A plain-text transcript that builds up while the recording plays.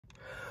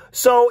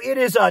So it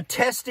is a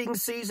testing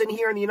season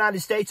here in the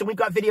United States, and we've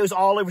got videos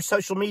all over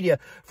social media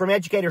from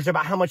educators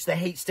about how much they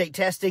hate state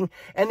testing.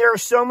 And there are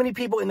so many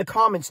people in the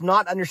comments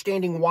not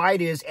understanding why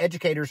it is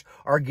educators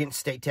are against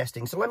state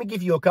testing. So let me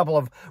give you a couple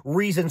of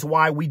reasons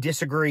why we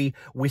disagree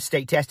with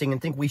state testing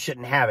and think we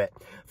shouldn't have it.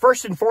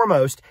 First and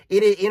foremost,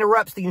 it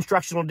interrupts the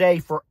instructional day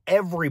for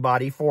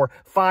everybody for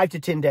 5 to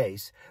 10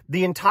 days.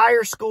 The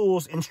entire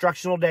school's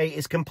instructional day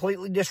is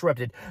completely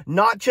disrupted,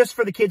 not just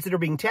for the kids that are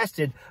being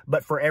tested,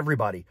 but for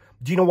everybody.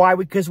 Do you know why?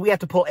 Because we have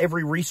to pull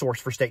every resource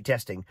for state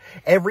testing.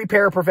 Every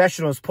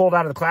paraprofessional is pulled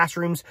out of the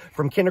classrooms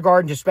from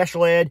kindergarten to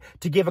special ed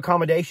to give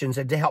accommodations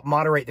and to help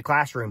moderate the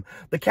classroom.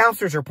 The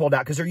counselors are pulled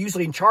out because they're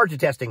usually in charge of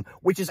testing,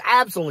 which is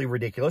absolutely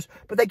ridiculous,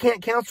 but they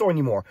can't counsel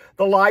anymore.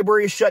 The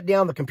library is shut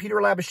down. The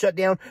computer lab is shut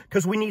down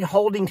because we need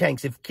holding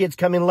tanks if kids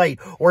come in late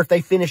or if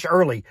they finish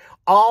early.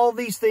 All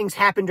these things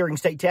happen during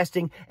state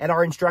testing, and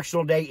our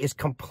instructional day is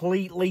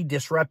completely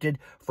disrupted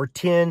for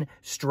 10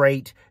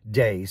 straight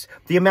days.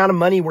 The amount of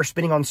money we're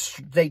spending on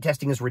state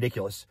testing is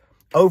ridiculous.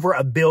 Over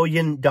 $1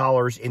 billion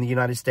in the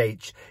United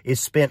States is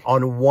spent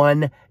on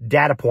one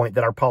data point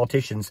that our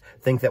politicians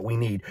think that we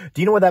need.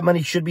 Do you know what that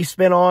money should be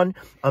spent on?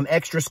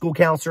 Extra school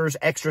counselors,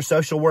 extra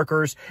social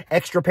workers,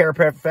 extra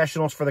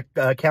paraprofessionals for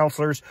the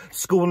counselors,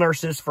 school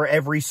nurses for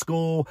every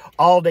school,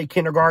 all-day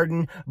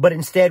kindergarten, but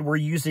instead we're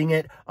using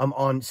it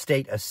on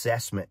state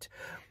assessment.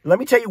 Let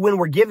me tell you when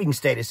we're giving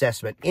state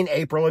assessment, in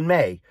April and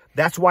May.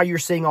 That's why you're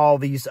seeing all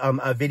these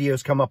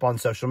videos come up on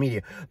social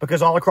media,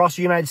 because all across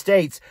the United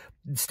States,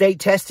 state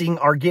tests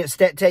are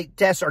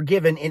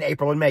given in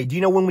April and May. Do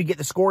you know when we get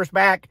the scores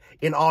back?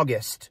 In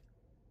August.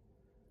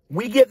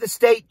 We get the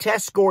state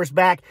test scores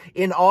back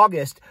in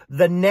August,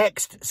 the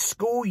next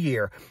school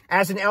year.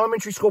 As an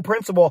elementary school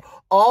principal,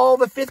 all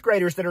the 5th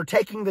graders that are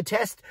taking the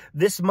test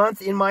this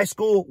month in my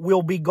school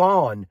will be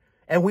gone.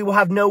 And we will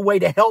have no way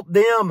to help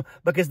them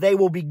because they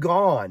will be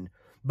gone.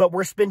 But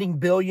we're spending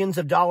billions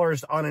of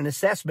dollars on an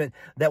assessment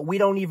that we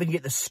don't even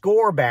get the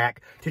score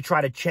back to try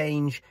to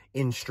change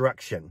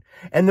instruction.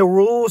 And the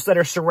rules that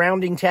are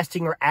surrounding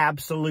testing are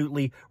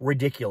absolutely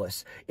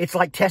ridiculous. It's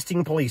like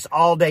testing police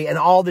all day and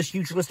all this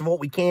huge list of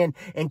what we can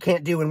and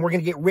can't do. And we're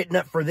going to get written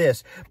up for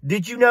this.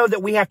 Did you know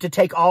that we have to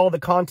take all the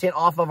content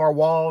off of our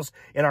walls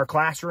in our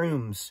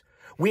classrooms?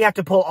 We have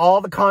to pull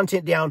all the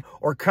content down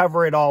or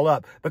cover it all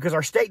up because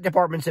our state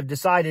departments have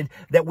decided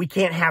that we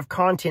can't have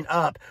content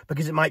up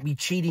because it might be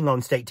cheating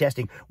on state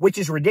testing, which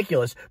is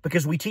ridiculous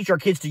because we teach our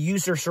kids to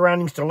use their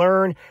surroundings to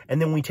learn,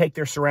 and then we take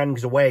their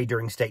surroundings away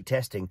during state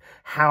testing.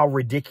 How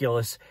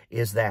ridiculous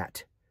is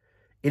that?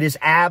 It is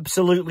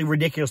absolutely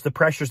ridiculous, the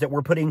pressures that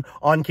we're putting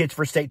on kids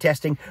for state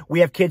testing.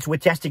 We have kids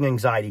with testing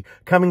anxiety,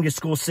 coming to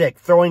school sick,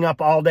 throwing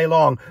up all day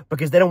long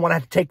because they don't want to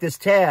have to take this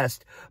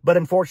test. But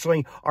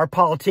unfortunately, our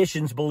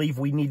politicians believe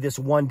we need this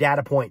one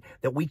data point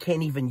that we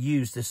can't even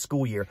use this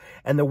school year.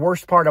 And the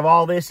worst part of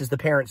all this is the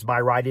parents buy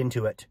right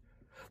into it.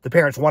 The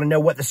parents want to know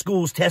what the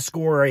school's test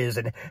score is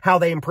and how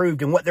they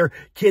improved and what their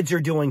kids are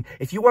doing.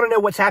 If you want to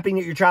know what's happening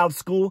at your child's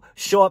school,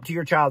 show up to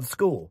your child's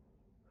school.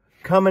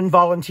 Come and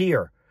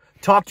volunteer.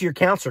 Talk to your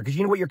counselor, because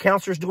you know what your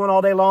counselor's doing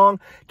all day long?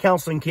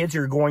 Counseling kids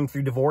who are going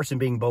through divorce and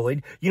being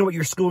bullied. You know what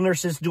your school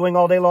nurse is doing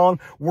all day long?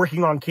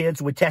 Working on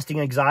kids with testing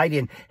anxiety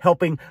and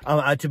helping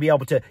to be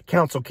able to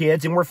counsel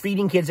kids. And we're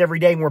feeding kids every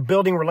day, and we're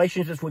building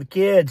relationships with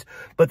kids.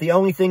 But the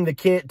only thing the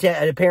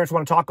parents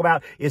want to talk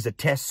about is a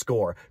test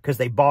score, because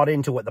they bought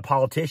into what the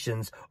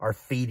politicians are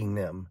feeding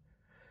them.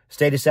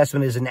 State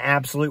assessment is an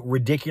absolute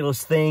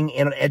ridiculous thing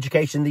in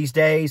education these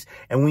days,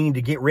 and we need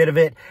to get rid of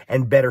it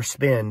and better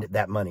spend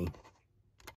that money.